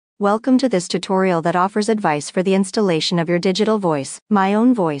Welcome to this tutorial that offers advice for the installation of your digital voice, My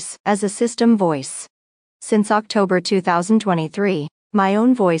Own Voice, as a system voice. Since October 2023, My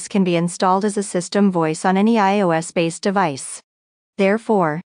Own Voice can be installed as a system voice on any iOS-based device.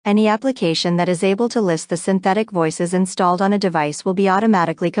 Therefore, any application that is able to list the synthetic voices installed on a device will be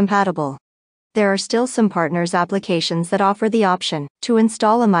automatically compatible. There are still some partners applications that offer the option to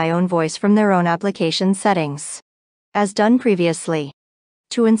install a My Own Voice from their own application settings. As done previously.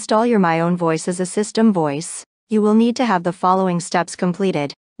 To install your My Own Voice as a system voice, you will need to have the following steps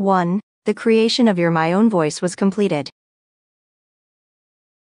completed. 1. The creation of your My Own Voice was completed.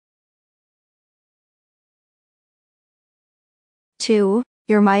 2.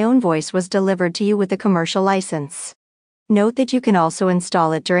 Your My Own Voice was delivered to you with a commercial license. Note that you can also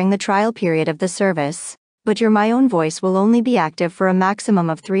install it during the trial period of the service, but your My Own Voice will only be active for a maximum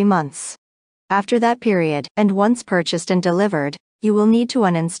of 3 months. After that period, and once purchased and delivered, you will need to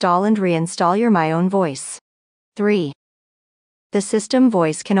uninstall and reinstall your My Own Voice. 3. The system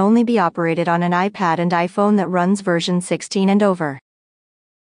voice can only be operated on an iPad and iPhone that runs version 16 and over.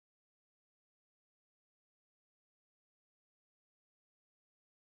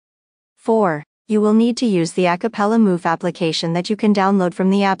 4. You will need to use the Acapella Move application that you can download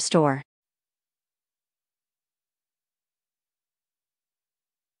from the App Store.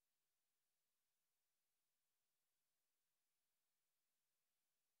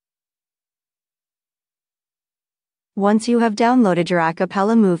 Once you have downloaded your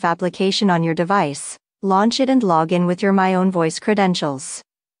Acapella Move application on your device, launch it and log in with your My Own Voice credentials.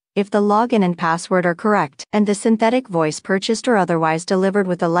 If the login and password are correct, and the synthetic voice purchased or otherwise delivered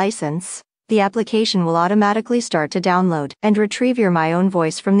with a license, the application will automatically start to download and retrieve your My Own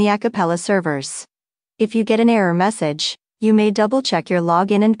Voice from the Acapella servers. If you get an error message, you may double-check your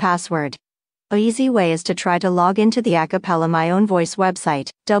login and password. A easy way is to try to log into the Acapella My Own Voice website,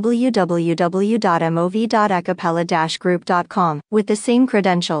 www.mov.acapella-group.com, with the same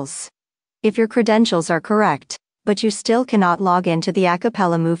credentials. If your credentials are correct, but you still cannot log into the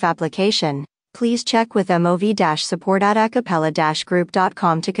Acapella Move application, please check with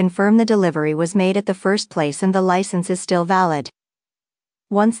mov-support@acapella-group.com to confirm the delivery was made at the first place and the license is still valid.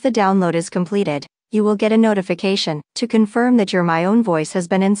 Once the download is completed, you will get a notification to confirm that your My Own Voice has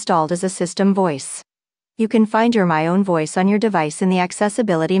been installed as a system voice. You can find your My Own Voice on your device in the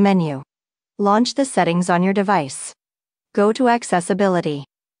Accessibility menu. Launch the settings on your device. Go to Accessibility.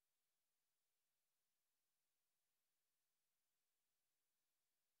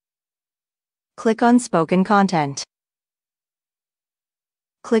 Click on Spoken Content.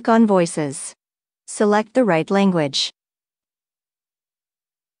 Click on Voices. Select the right language.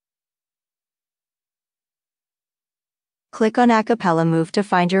 Click on Acapella Move to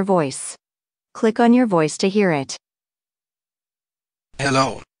find your voice. Click on your voice to hear it.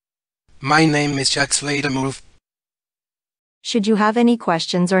 Hello. My name is Jack Slater Move. Should you have any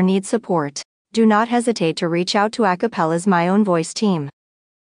questions or need support, do not hesitate to reach out to Acapella's My Own Voice team.